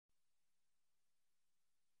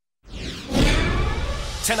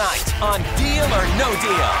Tonight on Deal or No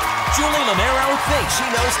Deal, Julie Lanero thinks she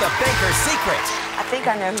knows the banker's secret. I think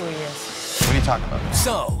I know who he is. What are you talking about?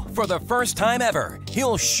 So, for the first time ever,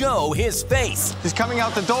 he'll show his face He's coming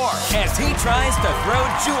out the door. as he tries to throw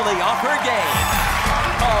Julie off her game.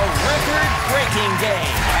 A record-breaking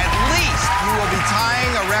game. At least you will be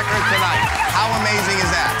tying a record tonight. How amazing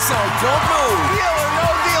is that? So don't move. Deal or no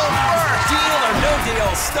deal first. Deal or No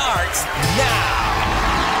Deal starts now.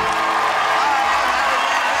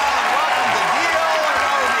 Welcome to Deal or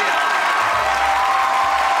No Deal.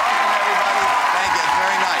 Welcome, everybody. Thank you. It's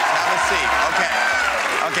very nice. Have a seat.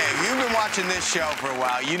 Okay, if you've been watching this show for a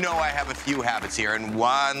while, you know I have a few habits here, and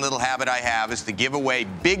one little habit I have is to give away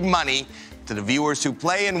big money to the viewers who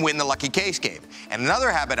play and win the Lucky Case game. And another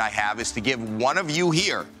habit I have is to give one of you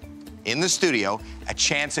here in the studio a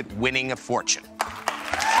chance at winning a fortune.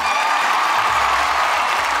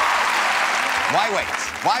 Why wait?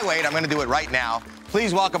 Why wait? I'm going to do it right now.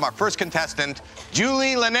 Please welcome our first contestant,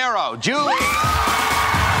 Julie Lanero. Julie.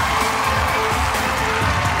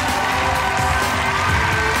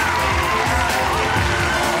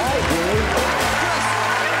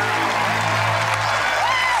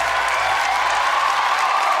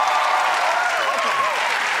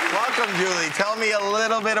 Welcome, Julie. Tell me a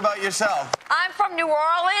little bit about yourself. I'm from New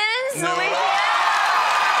Orleans, Louisiana.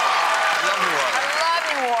 I love New Orleans. I love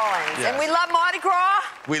New Orleans. Yes. And we love Mardi Gras.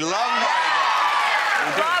 We love Mardi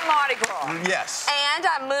Gras. We love Mardi Gras. Yes. And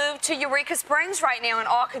I moved to Eureka Springs right now in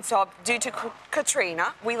Arkansas due to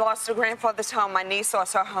Katrina. We lost our grandfather's home. My niece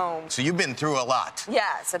lost her home. So you've been through a lot.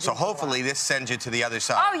 Yes. So hopefully this sends you to the other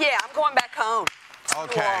side. Oh, yeah. I'm going back home.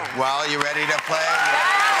 Okay. Well, you ready to play?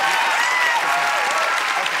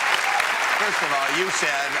 First of all, you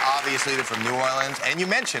said, obviously, they're from New Orleans, and you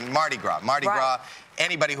mentioned Mardi Gras. Mardi Gras,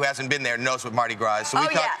 anybody who hasn't been there knows what Mardi Gras is. So we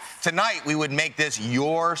thought tonight we would make this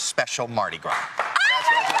your special Mardi Gras. That's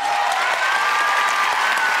what we're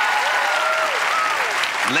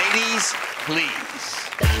doing. Ladies, please.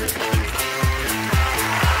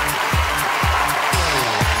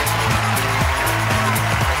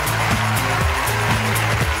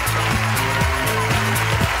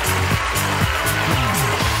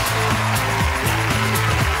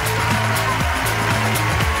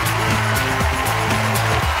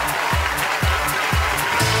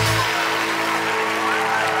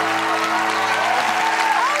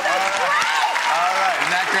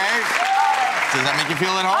 Does that make you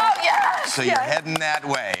feel at home? Oh, yes. So you're heading that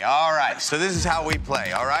way. All right. So this is how we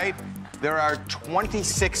play, all right? There are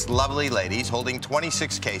 26 lovely ladies holding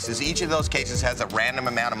 26 cases. Each of those cases has a random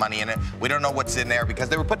amount of money in it. We don't know what's in there because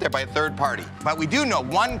they were put there by a third party. But we do know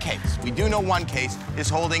one case. We do know one case is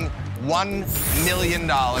holding $1 million.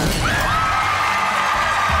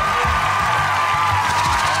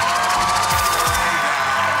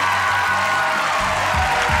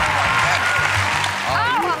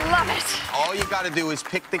 All you got to do is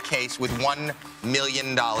pick the case with $1 million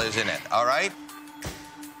in it, all right?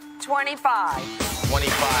 25.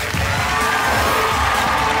 25.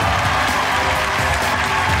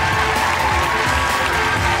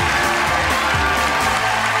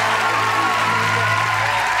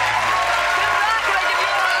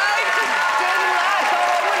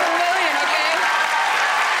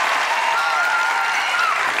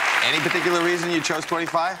 Any particular reason you chose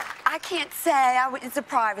 25? I can't say. It's a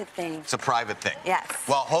private thing. It's a private thing. Yes.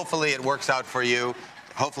 Well, hopefully it works out for you.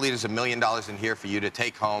 Hopefully there's $1 million in here for you to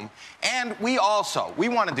take home. And we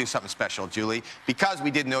want to do something special, Julie, because we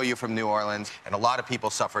did know you from New Orleans, and a lot of people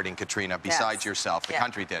suffered in Katrina besides yourself. The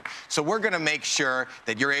country did. So we're going to make sure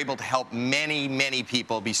that you're able to help many, many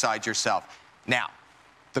people besides yourself. Now,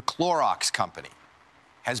 the Clorox company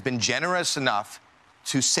has been generous enough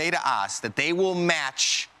to say to us that they will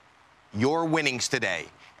match your winnings today.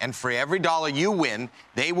 And for every dollar you win,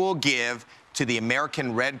 they will give to the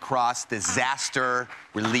American Red Cross Disaster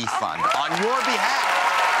Relief Fund on your behalf.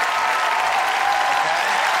 Okay?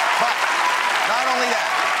 But not only that,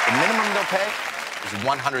 the minimum they'll pay is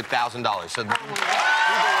 $100,000. So people will be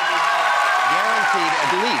guaranteed at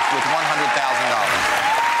least with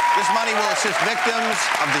 $100,000. This money will assist victims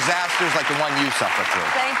of disasters like the one you suffered through.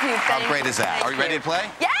 Thank you. How great is that? Are you ready to play?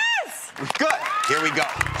 Yes! Good. Here we go.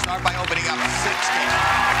 Start by opening up 6 cases.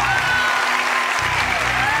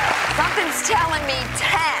 Something's telling me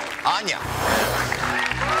 10. Anya.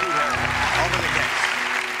 Open the case.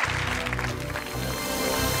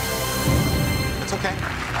 It's okay.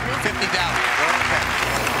 50,000. We're okay.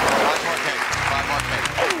 5 more cases. 5 more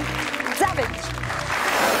cases. 7.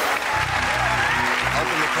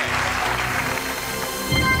 Open the case.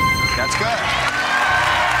 That's good.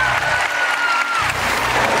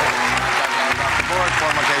 Off the board.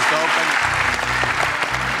 4 more cases to open.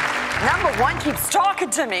 Number one keeps talking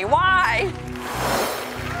to me. Why?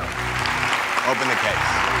 Open the case.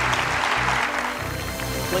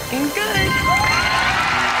 Looking good.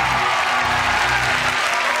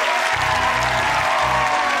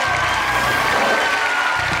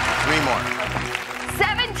 Three more.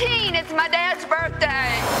 17. It's my dad's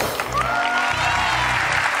birthday.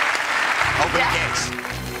 Open the case.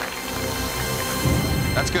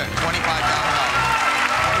 That's good. $25,000. $25,000.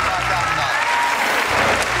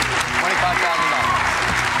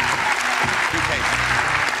 $25,000. Two cases.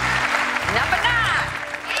 Number 9.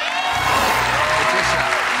 It's your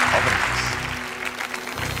shot. Open the case.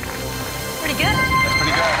 Pretty good. That's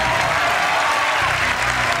pretty good.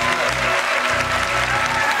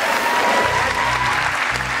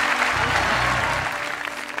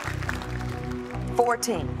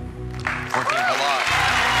 14. 14, Pilar.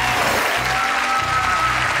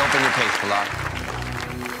 Open your case, Pilar.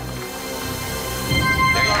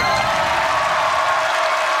 There you go.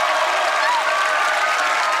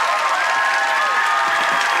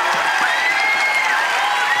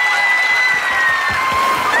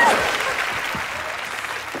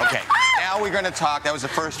 Okay, now we're going to talk. That was the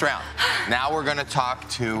first round. Now we're going to talk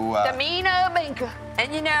to... Damina Binka.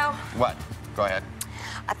 And you know... What? Go ahead.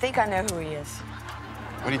 I think I know who he is.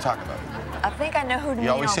 What are you talking about? I think I know who Damina He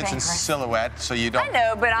always sits Binka in is. silhouette, so you don't... I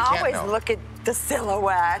know, but I can't always know. look at the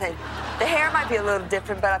silhouette. And the hair might be a little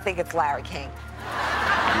different, but I think it's Larry King.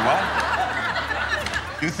 You what?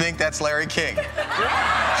 You think that's Larry King?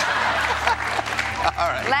 All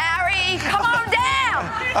right. Larry, come on down!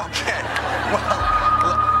 Okay. Well,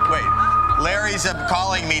 wait. Larry's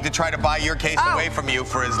calling me to try to buy your case away from you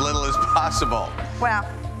for as little as possible. Well,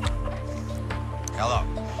 Hello.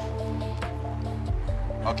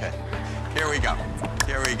 Okay. Here we go.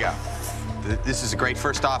 Here we go. This is a great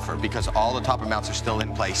first offer because all the top amounts are still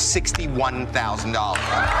in play. $61,000. 5 cases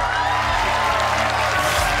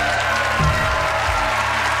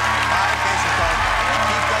sold.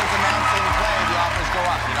 Keep those amounts in play. The offers go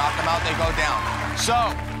up. You knock them out, they go down.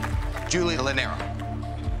 So, Julie Lanero,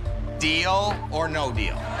 deal or no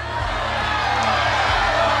deal?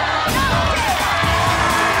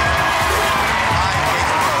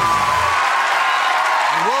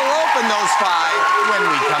 Those 5 when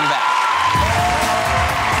we come back.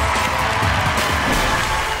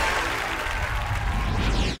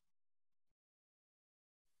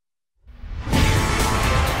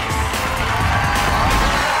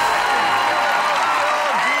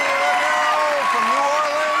 From New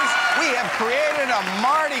Orleans, we have created a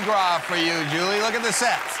Mardi Gras for you, Julie. Look at the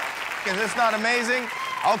sets. Is this not amazing?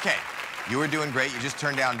 Okay. You were doing great. You just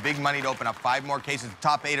turned down big money to open up 5 more cases. The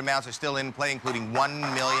top 8 amounts are still in play, including $1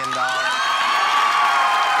 million.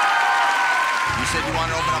 You said you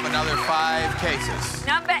wanted to open up another 5 cases.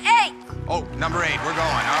 number 8. Oh, number 8. We're going.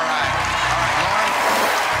 All right. All right, Lauren.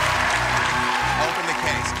 Open the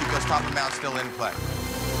case. Keep those top amounts still in play.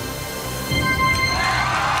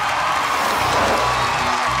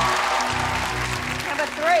 Number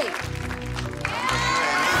 3.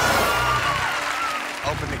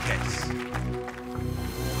 Open the case.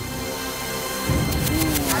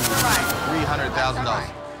 That's all right.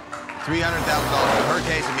 $300,000. $300,000 in her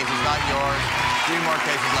case. It means it's not yours. 3 more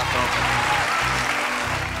cases left open.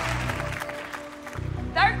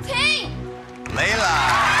 13. Layla.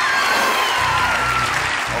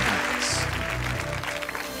 Open the case.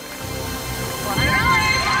 $100.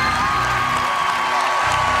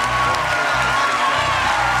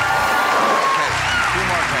 Okay, 2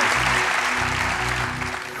 more cases.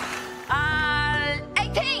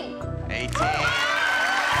 18. 18.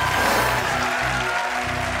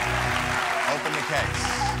 Open the case.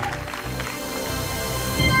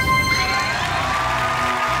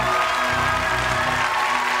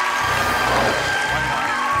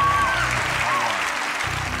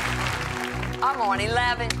 I'm on 11.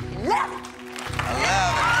 11. 11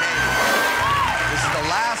 cases. This is the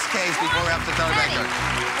last case before we have to start back. 1.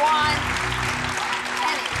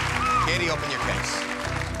 Katie, open your case.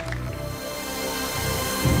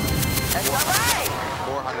 That's all right.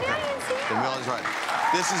 450. The million's right.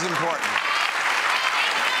 This is important.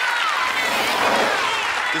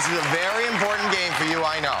 This is a very important game for you,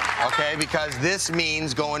 I know, okay? Because this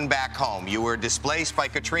means going back home. You were displaced by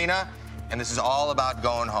Katrina, and this is all about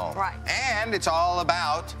going home. Right. And it's all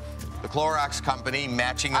about the Clorox company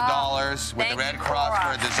matching the dollars with the Red Cross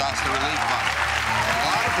for a disaster relief fund. And a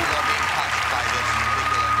lot of people are being touched by this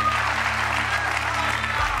particular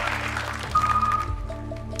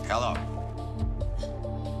game. Hello.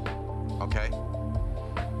 Okay.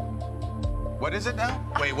 What is it now?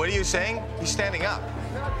 Wait, what are you saying? He's standing up.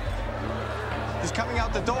 He's coming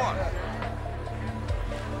out the door.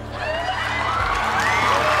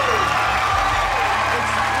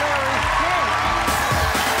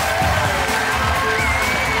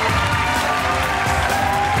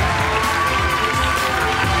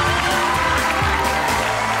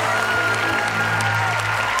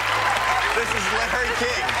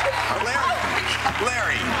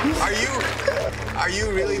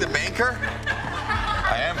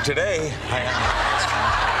 Today, I am.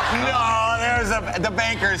 No, there's the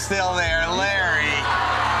banker's still there, Larry.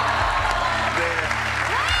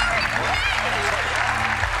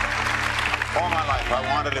 All my life, I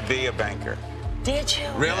wanted to be a banker. Did you?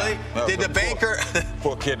 Really? No, Did the banker?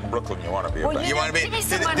 Poor kid in Brooklyn, you want to be a banker. You want to be? Give me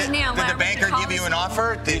some money now. Did the banker give you an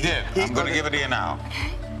offer? He did. I'm going to give it to you now.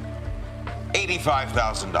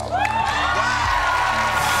 $85,000.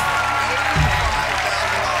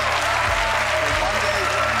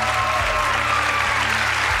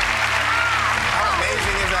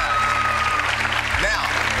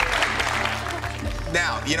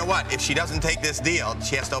 Now, you know what? If she doesn't take this deal,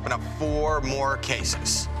 she has to open up 4 more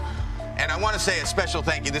cases. And I want to say a special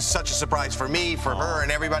thank you. This is such a surprise for me, for her, and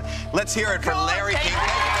everybody. Let's hear it for Larry King.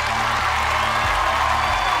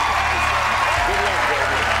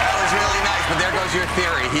 That was really nice, but there goes your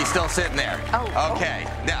theory. He's still sitting there. Oh. Okay.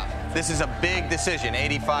 Now, this is a big decision.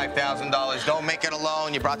 $85,000. Don't make it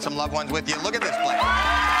alone. You brought some loved ones with you. Look at this place.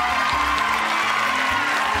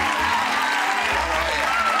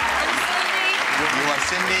 You are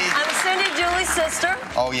Cindy. I'm Cindy, Julie's sister.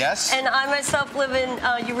 Oh, yes? And I myself live in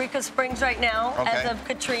Eureka Springs right now as of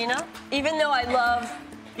Katrina. Even though I love,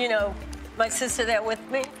 you know, my sister there with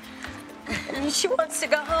me, she wants to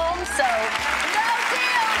go home, so. No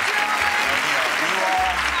deal,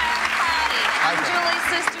 Julie. I'm Julie's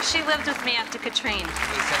sister. She lived with me after Katrina.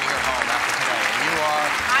 He's sending her home after today. And you are?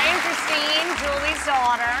 I am Christine, Julie's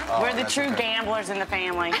daughter. Oh, We're the that's true okay. gamblers in the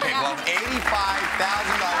family. Okay, well, $85,000,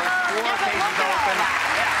 4 cases open,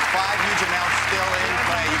 5 huge amounts still in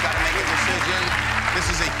play. You got to make a decision. This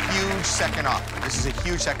is a huge second offer. This is a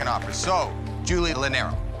huge second offer. So, Julie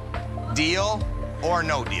Lanero, deal or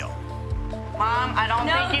no deal? Mom, I don't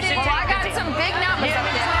think you should Well, I take got the deal. some big numbers up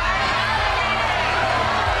there.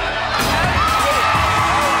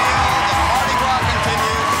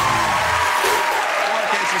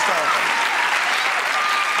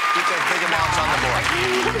 Big amounts on the board.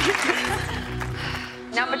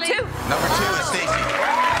 Number 2. Number 2 is Stacy.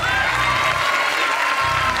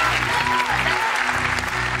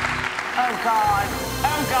 Oh, God.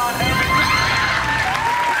 Oh, God.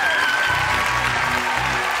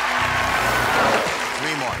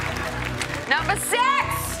 3 more. Number 6.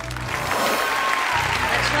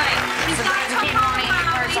 That's right. She's So got that's to keep come money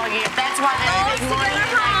home, personal Howie. gift. That's why they take money in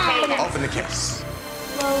that case. Open the case.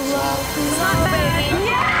 See,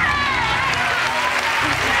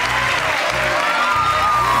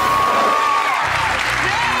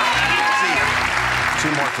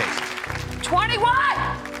 2 more cases. 21.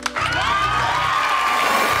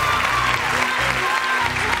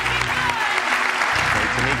 Okay,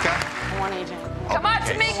 Tamika. One agent. Come on,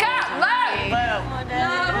 Tamika. Low. Low,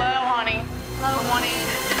 honey. Low, honey.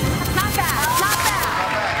 Not bad. Not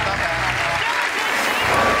bad.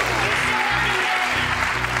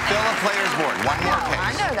 Fill a player's board. 1 more case.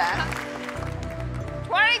 I know that.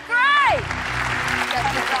 23. I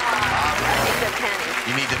need the penny.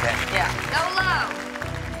 You need the penny. Yeah. Go low.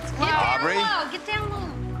 Get down Aubrey? low. Get down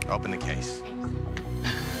low. Open the case.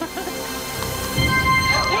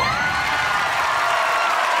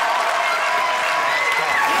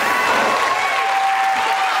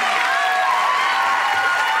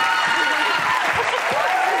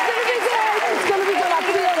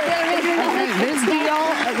 This deal.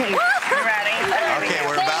 Okay. You ready? Okay,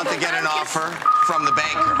 we're about to get an offer from the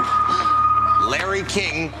banker. Larry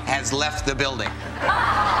King has left the building.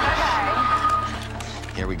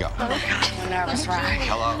 Here we go. I'm nervous, right?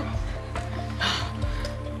 Hello.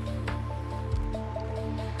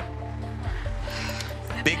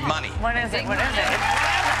 Big money. What is it? What is it?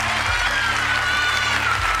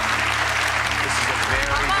 This is a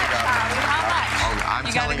very big offer. Oh, I'm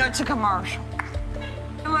You gotta telling go to commercial.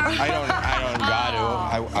 I don't got to.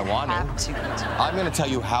 I want to. I'm going to tell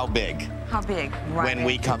you how big How big? when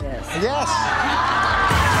we come. Yes.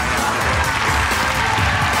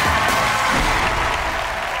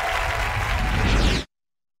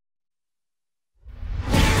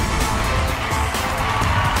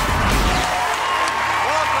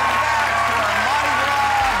 Welcome back to our Mardi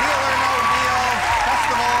Gras Deal or No Deal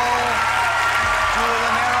Festival. Julie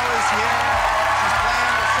Lanero is here. She's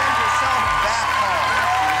planning to send herself back home.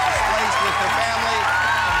 She was displaced with her family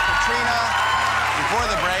from Katrina. Before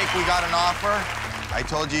the break, we got an offer. I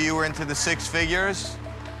told you were into the 6 figures,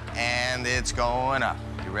 and it's going up.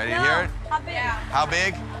 You ready to hear it? How big? How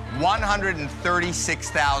big?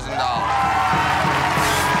 $136,000.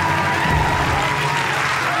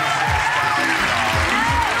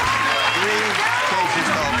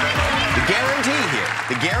 The guarantee here,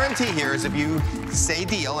 guarantee here is if you say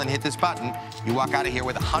deal and hit this button, you walk out of here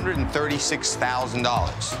with $136,000.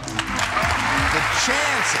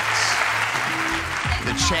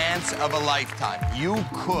 The chance of a lifetime. You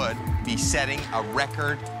could be setting a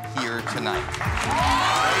record here tonight. You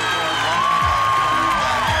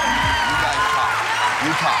guys talk.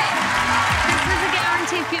 You talk. This is a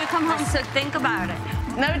guarantee for you to come home, so think about it.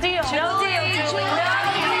 No deal. No deal, Julie. No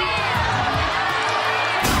deal.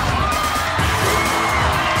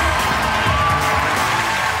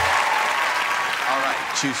 All right,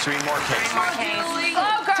 choose 3 more cases.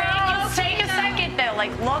 Oh, girl. Take a second, though.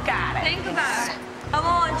 Like, look at it. Think about it. Come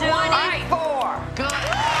on, Julie. 184. Good.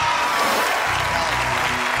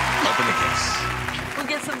 Open the case. We'll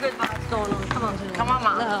get some good vibes going on. Come on, Julie. Come on,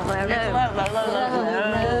 Mom. Low.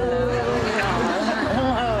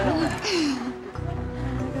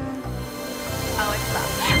 Oh, it's up.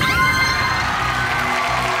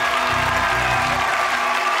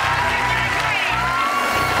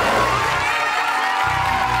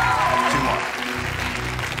 2 more.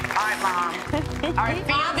 All right, Mom. All right,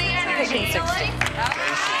 feel the energy. Casey. All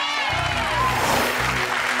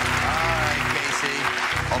right, Casey.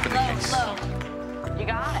 Open the case. Low. You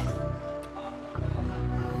got it.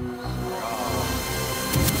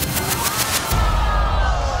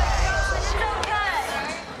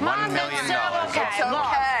 $1 million. Okay. It's Look,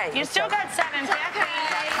 okay. you still got 750.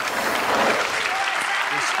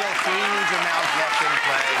 There's still 3 huge amounts left in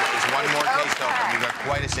play. There's 1 more case to open. You've got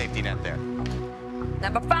quite a safety net there.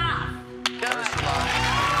 Number 5. Ursula.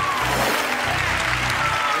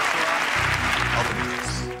 Open the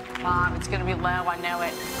case. Mom, it's gonna be low. I know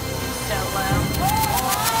it. So low.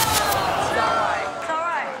 It's all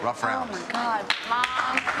right. Rough round. Oh my God,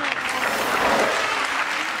 Mom.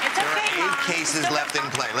 It's There okay, are Mom. 8 cases left in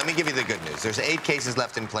play. Let me give you the good news. There's 8 cases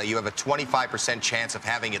left in play. You have a 25% chance of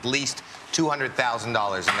having at least $200,000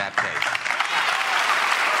 in that case.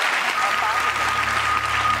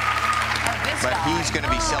 But he's going to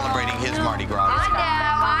be celebrating his Mardi Gras.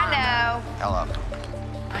 I know. Hello.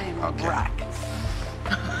 I am Okay. wrecked.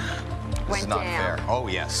 This Went is not down. fair. Oh,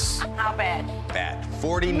 yes. How bad? Bad.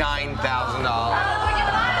 $49,000. Oh, you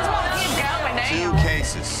might as well keep going, 2 now.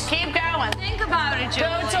 cases. Keep going. Think about it,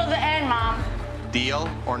 Julie. Go till the end, Mom. Deal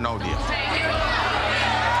or no deal?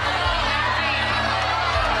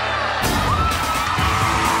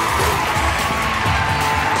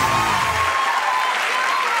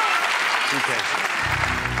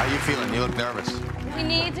 How you feeling? You look nervous. We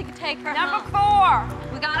need to take her Number home.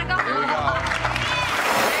 4. We gotta go Here we go. home.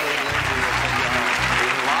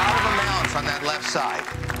 There's a lot of amounts on that left side.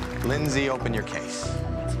 Lindsay, open your case.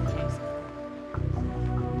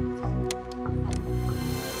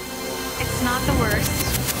 It's not the worst.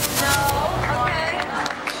 No. Okay.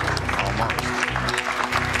 Almost.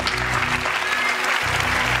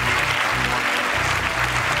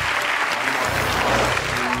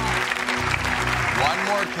 One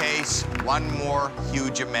more case, 1 more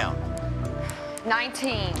huge amount.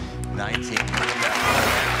 19. 19.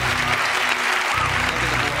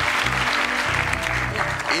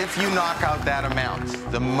 If you knock out that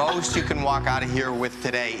amount, the most you can walk out of here with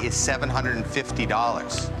today is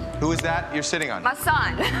 $750. Who is that you're sitting on? My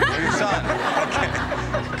son. Your son. Okay.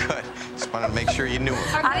 Good. Just wanted to make sure you knew him.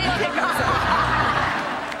 I didn't pick up.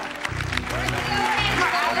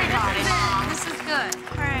 This is good.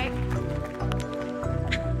 All right.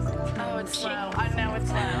 Oh, it's slow. I know it's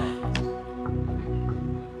slow.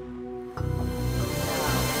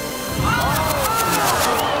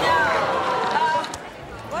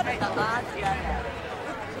 What is the odds?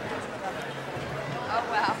 Oh,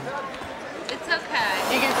 wow. It's okay.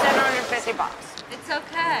 You get $750. It's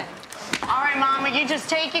okay. All right, Mama, you just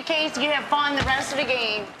take your case, you have fun the rest of the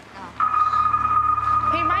game.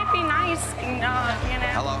 He might be nice, you know.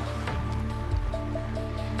 Hello?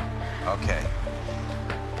 Okay.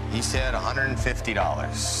 He said $150.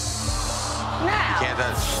 No. Can't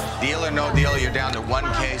deal or no deal, you're down to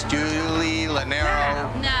 1 case. Julie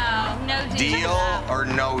Lanero, No deal. deal or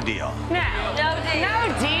no deal? No. No deal.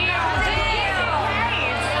 No deal.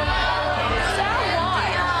 So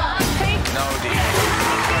what? No deal.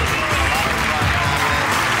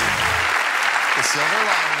 The silver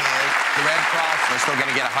lining is the Red Cross are still going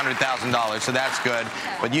to get $100,000, so that's good.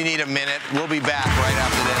 But you need a minute. We'll be back right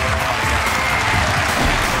after this.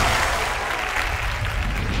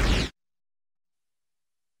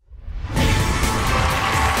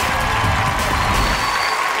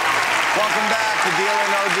 Welcome back to Deal or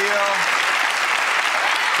No Deal.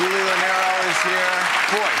 Julie Lanero is here.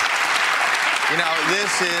 Boy, you know,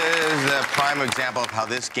 this is a prime example of how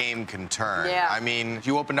this game can turn. Yeah. I mean,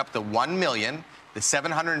 you opened up the $1 million. the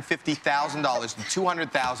 $750,000, the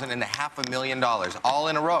 $200,000, and the $500,000, all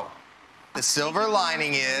in a row. The silver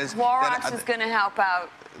lining is Clorox that, is going to help out.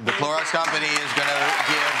 the Clorox company is going to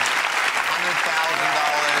give $100,000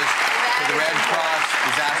 to the Red Cross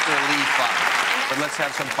Disaster Relief Fund. But let's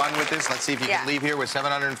have some fun with this. Let's see if you can leave here with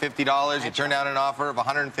 $750. You turn down an offer of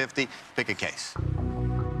 $150. Pick a case.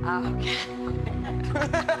 Okay.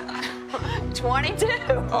 22.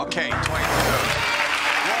 Okay, 22.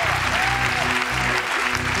 Laura,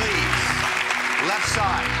 please, left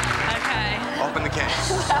side. Okay. Open the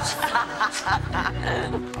case.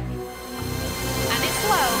 And it's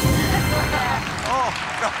low. Oh,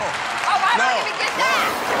 no. Oh, I don't even get that.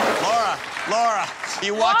 Laura, are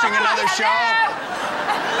you watching another show?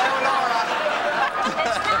 Hello, Laura.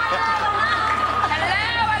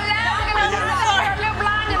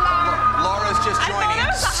 Laura's just joining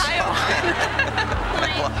us.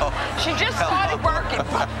 Hello. She just started working.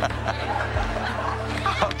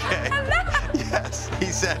 Okay. Yes, he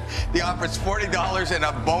said the offer's $40 and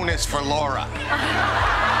a bonus for Laura.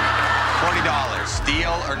 $40.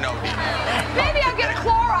 Deal or no deal? Maybe I'll get a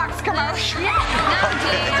Clorox commercial. No deal.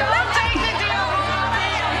 We'll take the deal.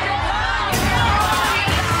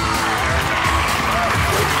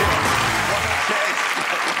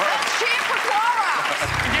 Let's cheer for Clorox.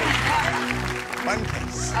 One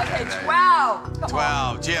case. Okay, 12.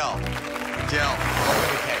 12. Jill, open the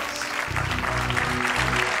case.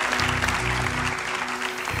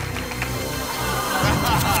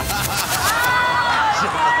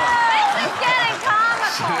 This is getting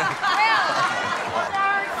comical. Really?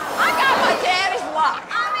 I got my daddy's luck.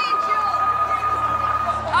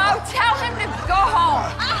 Oh, tell him to go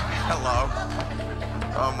home. Hello.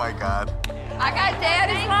 Oh, my God. I got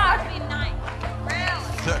daddy's luck.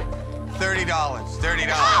 $30. $30.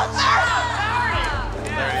 $30.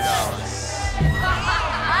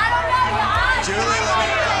 I don't know, guys. Julie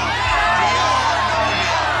Lanero. Deal or no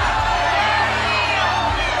deal?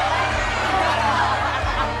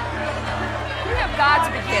 You have got to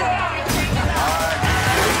be kidding.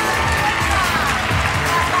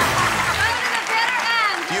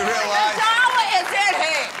 Do you realize? The dollar is in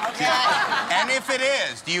here. And if it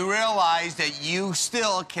is, do you realize that you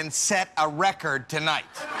still can set a record tonight?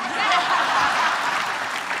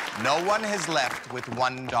 No one has left with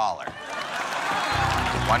 $1.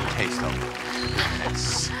 One case, though.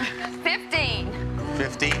 It's 15.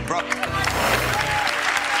 15. Brooke.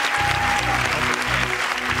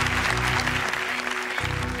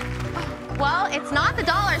 Well, it's not the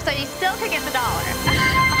dollar, so you still could get the dollar.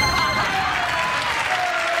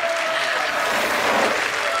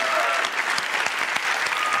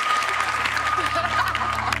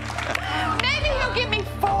 Maybe he'll give me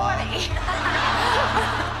 40.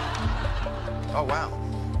 Oh, wow.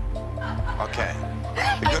 Okay.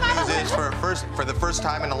 The good news is, for the first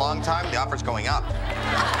time in a long time, the offer's going up.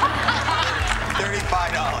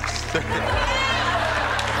 $35.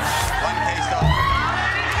 One case offer.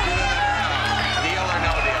 Deal or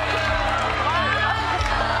no deal?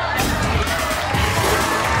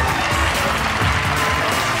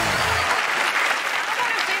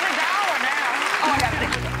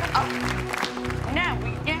 No,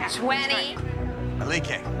 yeah. 20.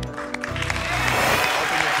 Alike.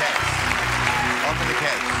 Open your case. Open the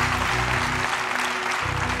case.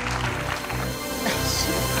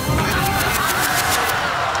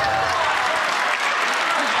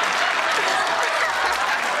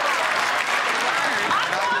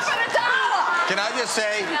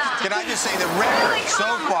 Can I just say the record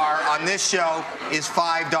so far on this show is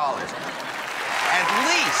 $5. At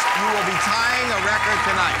least you will be tying a record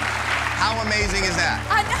tonight. How amazing is that?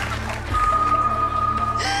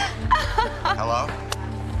 Hello?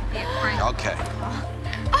 Okay.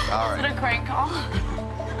 All Is it right. a crank call?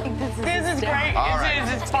 This is great. All right.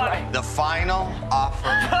 It's funny. The final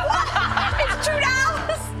offer. It's $2.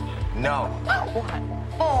 No.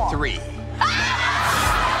 What? 3.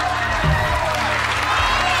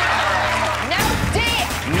 No deal.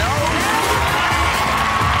 No.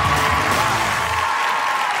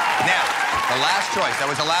 Now, the last choice. That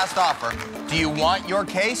was the last offer. Do you want your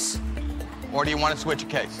case, or do you want to switch a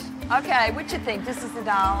case? Okay, what you think? This is the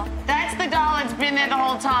dollar. That's the dollar. It's been there the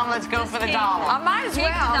whole time. Let's go for the dollar. I might as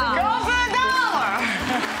well. Go for the dollar.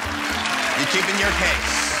 You're keeping your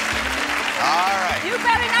case. All right. You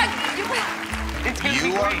better not. It's gonna be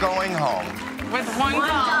You are great. going home. With one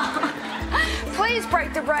call. Please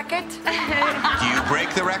break the record. Do you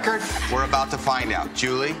break the record? We're about to find out.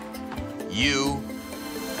 Julie, you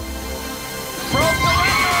broke the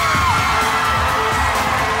record!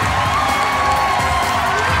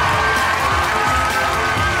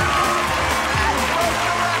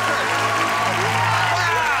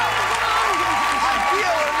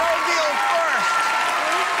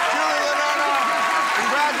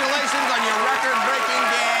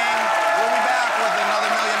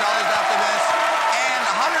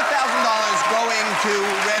 to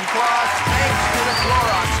Red Cross, thanks to the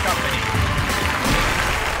Clorox Company.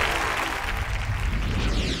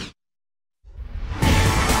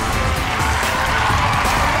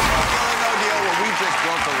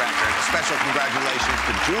 Special congratulations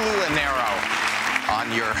to Julie Lanero on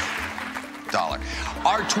your dollar.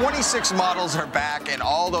 Our 26 models are back, and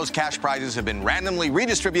all those cash prizes have been randomly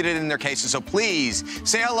redistributed in their cases. So please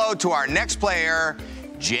say hello to our next player,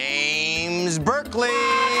 James Berkeley.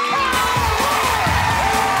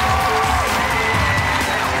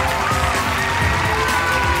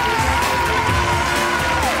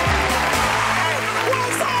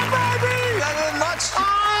 What's up, baby? Nothing much.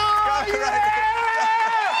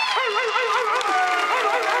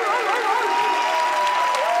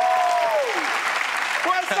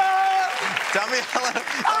 Tell me a little,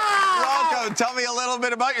 welcome. Tell me a little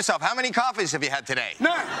bit about yourself. How many coffees have you had today?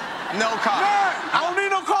 None. No coffee. None. I don't need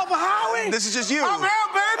no coffee, Howie. This is just you. I'm here,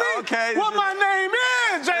 baby. Okay. What my name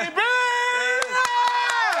is, JB.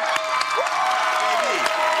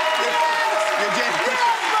 You're James. Yes,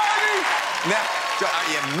 baby. Now, so are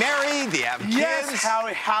you married? Do you have kids? Yes,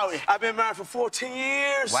 Howie. I've been married for 14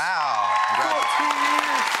 years. Wow. 14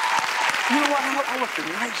 years. You know what? I work the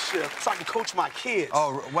night shift so I can coach my kids.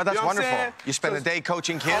 Oh, well, that's you know wonderful. You spend the day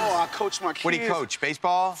coaching kids? Oh, I coach my kids. What do you coach?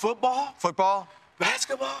 Baseball? Football. Football?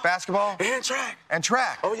 Basketball. Basketball? And track. And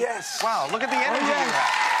track? Oh, yes. Wow, look at the energy you have.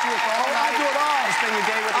 I do it all. You spend your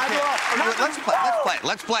day with the kids.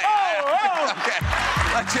 Let's play. Oh. Okay,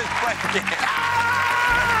 let's just play a game.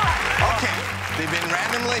 Okay, they've been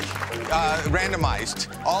randomized,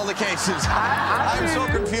 all the cases. I'm so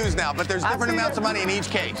confused now, but there's different amounts of money in each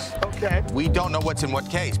case. Okay. We don't know what's in what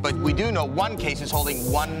case, but we do know one case is holding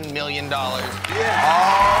 $1 million all the way down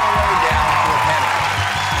to a penny.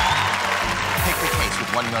 Pick the case with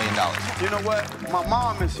 $1 million. You know what? My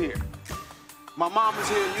mom is here. My mom is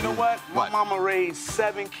here. You know what? My mama raised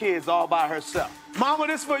 7 kids all by herself. Mama,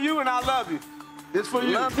 this for you, and I love you. This for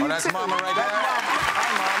you. Love you that's too. Mama right there.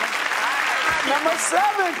 Hi, Mama. Number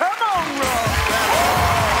 7, come on, bro.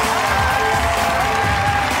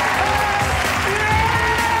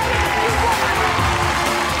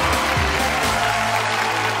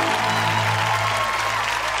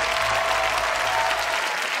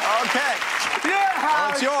 Okay. Yeah,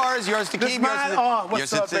 well, it's yours. Yours to keep.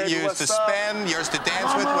 Yours to spend. Yours to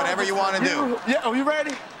dance with. Whatever you want to do. Yeah. Are you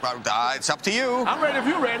ready? It's up to you. I'm ready if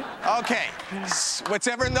you're ready. Okay.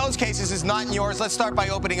 Whatever in those cases is not in yours. Let's start by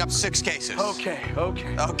opening up 6 cases. Okay.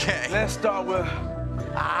 Let's start with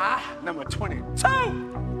number 22. What's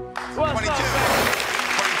 22. up,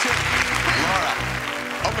 22. Laura,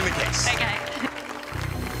 open the case. Okay.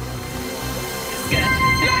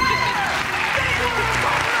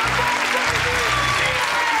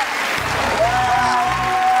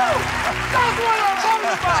 That's what I'm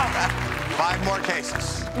talking about. 5 more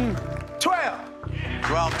cases. 12.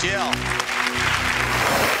 12, Jill.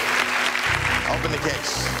 Open the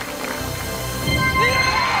case.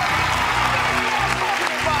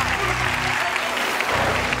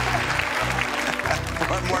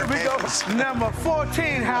 One more case. Number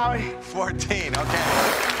 14, Howie. 14, okay.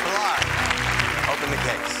 Pilar, open the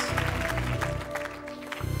case.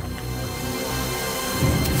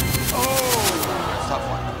 Tough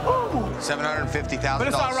one. $750,000. But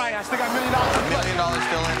it's all right. I still got $1 million. $1 million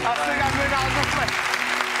still in. I still got $1 million to play.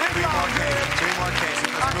 Three more cases.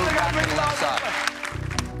 Let's move back to the left side.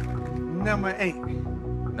 Number 8.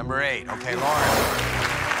 Number 8. Okay, Lauren.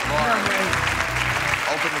 Number 8.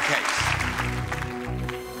 Open the case.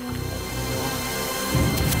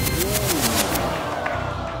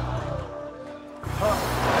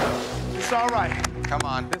 It's all right. Come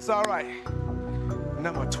on. It's all right.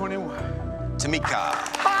 Number 21. Tamika.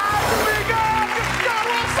 Hi, Tamika! Girl,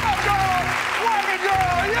 what's up, girl? What a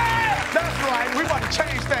girl, yeah! That's right. We about to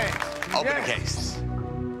change things. Open the case.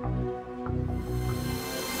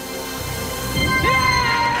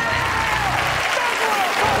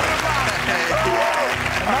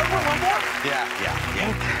 One more? Yeah.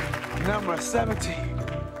 Number 17.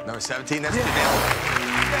 Number 17, that's Janelle.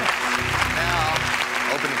 Now,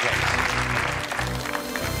 open the case.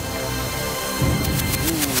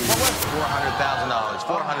 What was $400,000?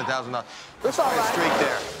 $400,000. It's all right. Streak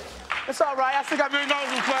there. It's all right. I still got $1 million to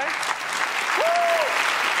play. Woo!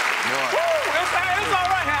 North. Woo! It's all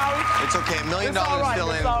right, Howie. It's okay. $1 million right.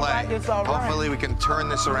 still in play. It's all right. Hopefully we can turn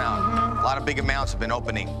this around. A lot of big amounts have been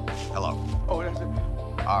opening. Hello. Oh, that's it.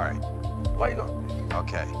 All right. Why you going?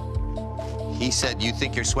 Okay. He said you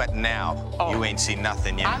think you're sweating now. Oh. You ain't seen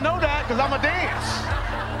nothing yet. I know that because I'm a dance.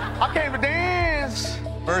 I came to dance.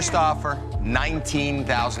 First offer,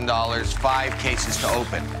 $19,000, 5 cases to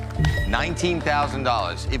open.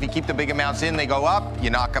 $19,000. If you keep the big amounts in, they go up. You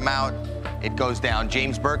knock them out, it goes down.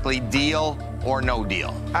 James Berkeley, deal or no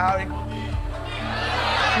deal? Howie.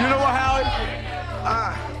 You know what, Howie?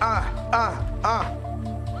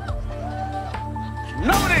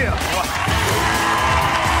 No deal.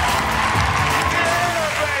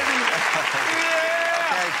 Yeah, baby. Yeah.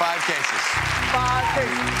 Okay, 5 cases. 5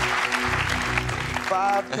 cases.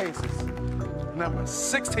 5 cases. Number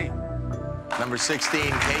 16. Number 16,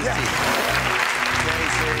 Casey. Yeah.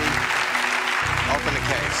 Casey, open the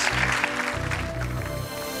case.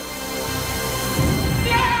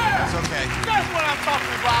 Yeah! That's okay. That's what I'm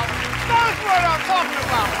talking about. That's what I'm talking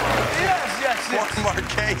about. Yes. 4 more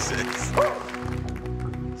cases.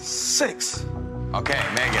 6. Okay,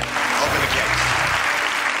 Megan, open the case.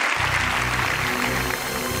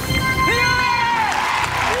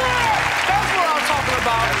 That's what I'm talking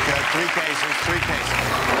about. That's good. 3 cases.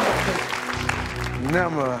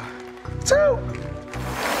 Number 2.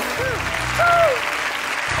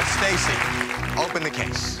 That's Stacy. Open the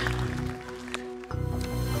case.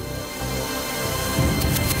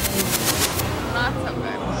 Not so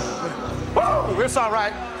good. Woo! It's all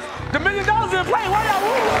right. The $1 million in play. Why y'all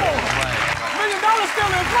woo? $1 million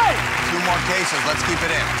still in play. 2 more cases. Let's keep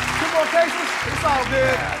it in. 2 more cases. It's all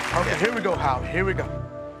good. Okay, here we go, Howie. Here we go.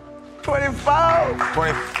 25.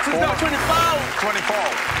 24. 25. 24.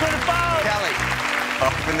 25. Kelly,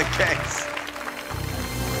 open the case.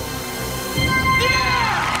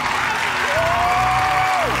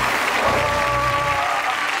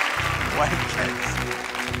 One case.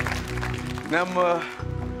 Number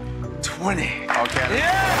 20. Okay.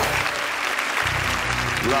 Yeah.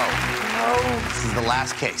 Low. This is the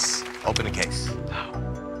last case. Open the case.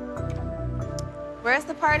 Where's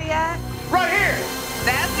the party at? Right here.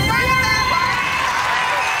 That's the birthday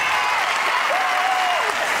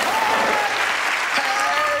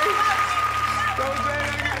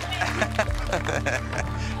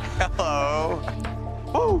Hello.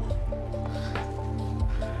 Woo.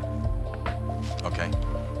 Okay.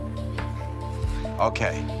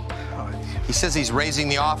 Okay. He says he's raising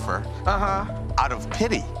the offer out of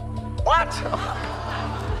pity. What?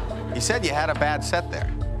 He said you had a bad set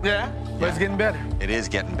there. Yeah, but it's getting better. It is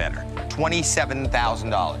getting better. $27,000.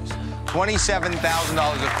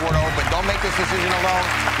 $27,000 at court open. Don't make this decision alone.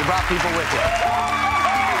 You brought people with you.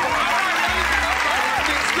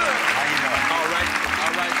 All right.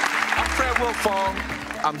 I'm Fred Wilfong.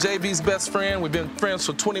 I'm JB's best friend. We've been friends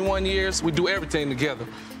for 21 years. We do everything together.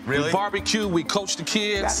 Really? We barbecue, we coach the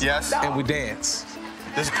kids. Yes. And we dance.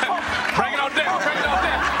 This Bring it on down, bring it on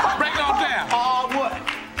down, bring it on down. All what?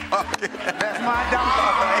 That's my dog.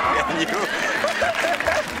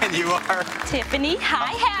 And you are? Tiffany.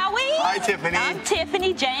 Hi, Howie. Hi, Tiffany. I'm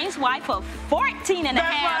Tiffany James, wife of 14 and a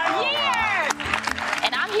half years.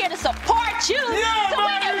 And I'm here to support you to win $1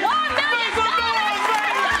 million.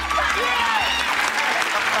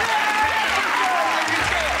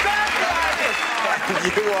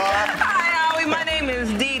 You are? Hi, Howie. My name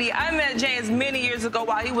is Dee Dee. I met James many years ago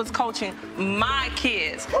while he was coaching my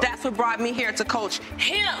kids. That's what brought me here to coach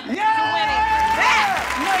him to winning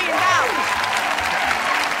that $1 million.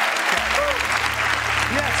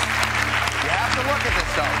 Yes. You have to look at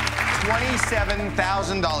this, though.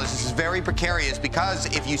 $27,000. This is very precarious because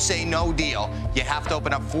if you say no deal, you have to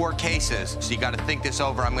open up 4 cases. So you got to think this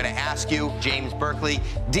over. I'm going to ask you, James Berkeley,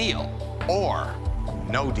 deal or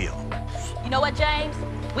no deal? You know what, James?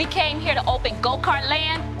 We came here to open go-kart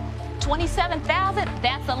land. $27,000,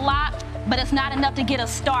 that's a lot, but it's not enough to get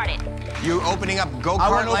us started. You opening up I go-kart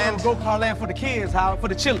want to land? open go-kart land for the kids, Howard, for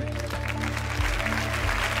the children. Deal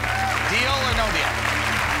or no deal?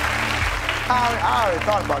 I already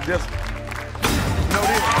thought about this. No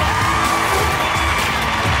deal.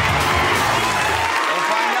 We'll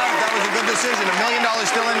find out if that was a good decision. $1 million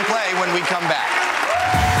still in play when we come back.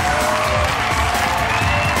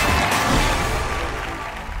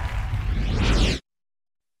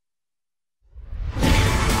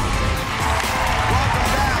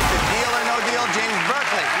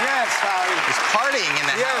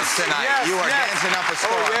 Tonight. You are dancing up a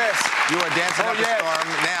storm. Oh, yes. You are dancing up a storm.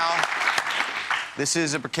 Now, this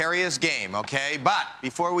is a precarious game, okay? But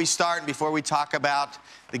before we start, before we talk about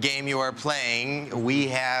the game you are playing, we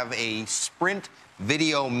have a Sprint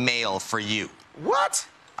video mail for you. What?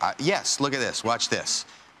 Yes, look at this. Watch this.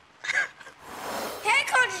 Hey,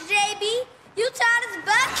 Coach JB, you taught us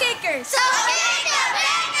butt kickers. So kick the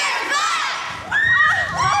kickers' butt!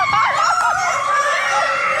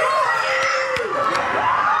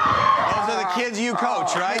 Kids you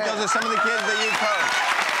coach, right? Those are some of the kids that you coach.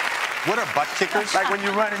 What are butt kickers? Like when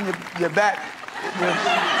you run in your back.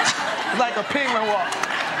 It's like a penguin walk.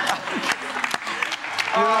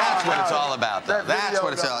 That's what it's all about, though. That's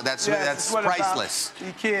what it's all. That's priceless.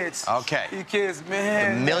 You kids. Okay. You kids,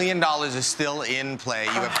 man. $1 million is still in play.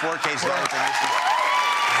 You have 4 cases open. You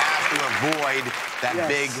have to avoid that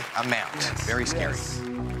big amount. Very scary.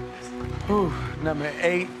 Whew, number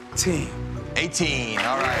 18. 18.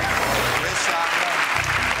 All right. This side.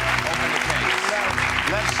 Open the case.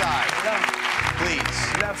 Left side. Please.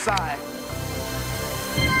 Left side.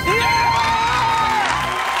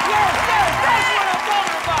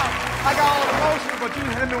 I got all the emotions, but you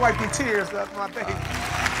let me wipe your tears. That's my thing. 3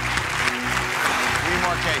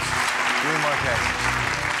 more cases. 3 more cases.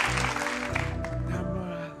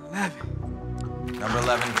 Number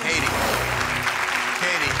 11, Katie.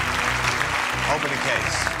 Katie, open the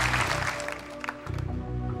case.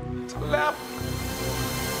 To the left.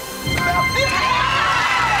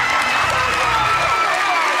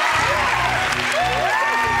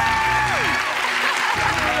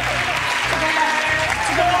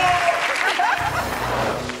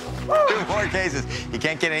 Cases. You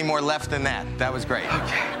can't get any more left than that. That was great.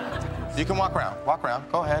 Okay. You can walk around. Walk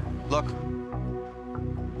around. Go ahead. Look.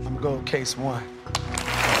 I'm gonna go with case 1. You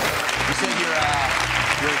said you're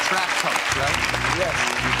a track coach, right? Yes.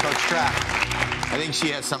 You coach track. I think she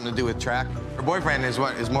has something to do with track. Her boyfriend is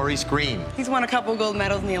what? Is Maurice Green. He's won a couple gold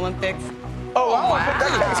medals in the Olympics. Oh, wow. Can I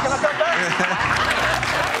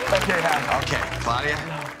come back? Okay, Claudia,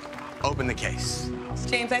 open the case.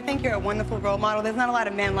 James, I think you're a wonderful role model. There's not a lot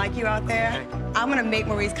of men like you out there. I'm gonna make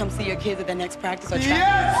Maurice come see your kids at their next practice or track.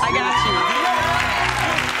 Yes! I got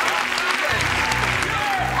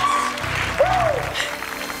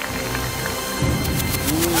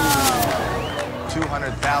you.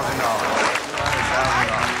 $200,000.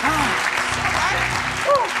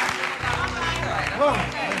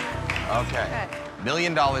 Okay. $1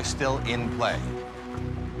 million still in play.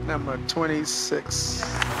 Number 26.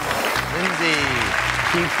 Lindsay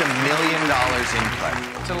keeps the $1 million in play.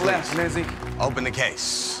 To the left, Lindsay. Open the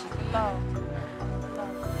case.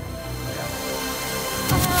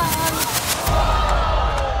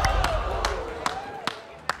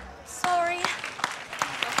 Sorry.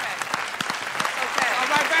 Okay. All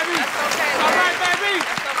right, baby. That's okay. All right, baby.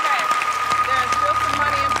 That's okay. There's still some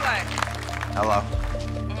money in play. Hello.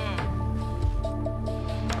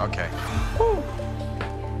 Okay.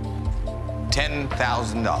 $10,000.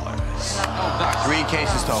 3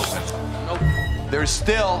 cases to open. There's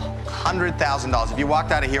still $100,000. If you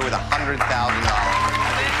walked out of here with $100,000,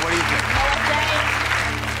 what do you think?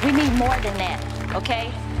 We need more than that,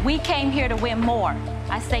 okay? We came here to win more.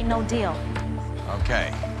 I say no deal.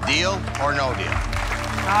 Okay. Deal or no deal?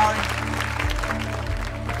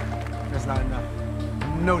 That's not enough.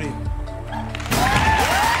 No deal.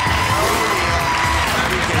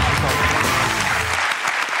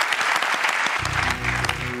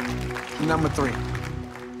 Number 3.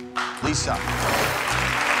 Lisa,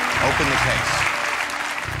 open the case.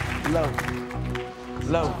 Low.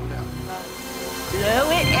 Low. Blow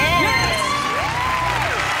it in. Yes!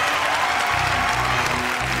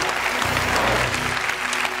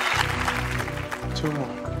 2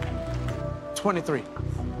 more. 23.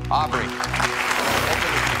 Aubrey, open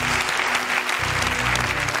the case.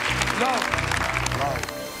 Low. Low.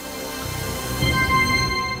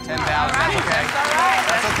 10,000. That's okay.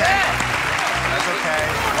 That's okay. That's okay.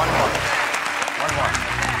 One more.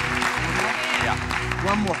 Yeah.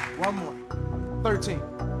 One more. 13.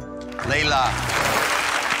 Layla,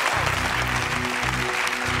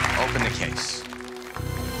 open the case.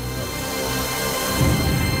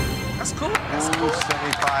 That's cool. That's cool.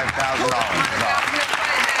 $75,000.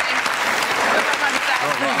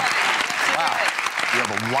 Wow. You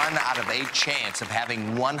have a 1 out of 8 chance of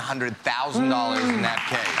having $100,000 in that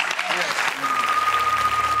case.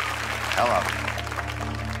 Hello.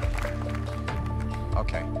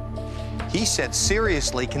 Okay. He said,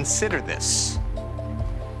 seriously, consider this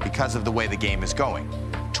because of the way the game is going.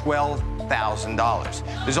 $12,000.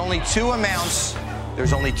 There's only 2 amounts.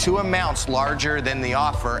 There's only 2 amounts larger than the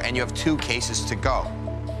offer, and you have 2 cases to go.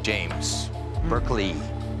 James, Berkeley,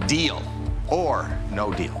 deal or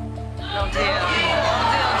no deal? No deal.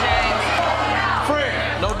 James.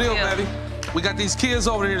 Fred, no deal, baby. We got these kids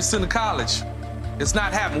over here to send to college. It's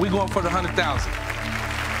not happening. We going for the $100,000.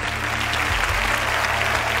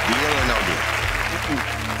 Deal or no deal?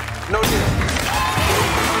 No deal.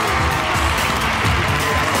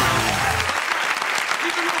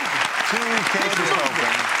 Two cases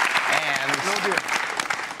open, and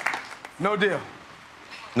No deal.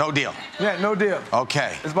 no deal. Yeah, no deal.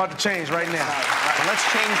 Okay. It's about to change right now. So let's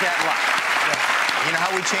change that luck. You know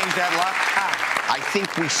how we change that luck? I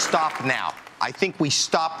think we stop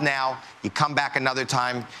now. You come back another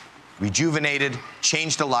time. rejuvenated,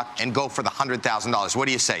 change the luck, and go for the $100,000. What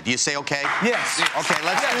do you say? Do you say okay? Yes. Okay,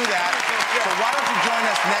 let's do that. So why don't you join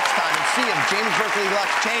us next time and see if James Berkeley Luck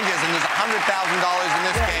changes and there's $100,000 in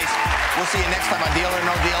this case. We'll see you next time on Deal or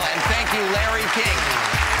No Deal. And thank you, Larry King,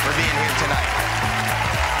 for being here tonight.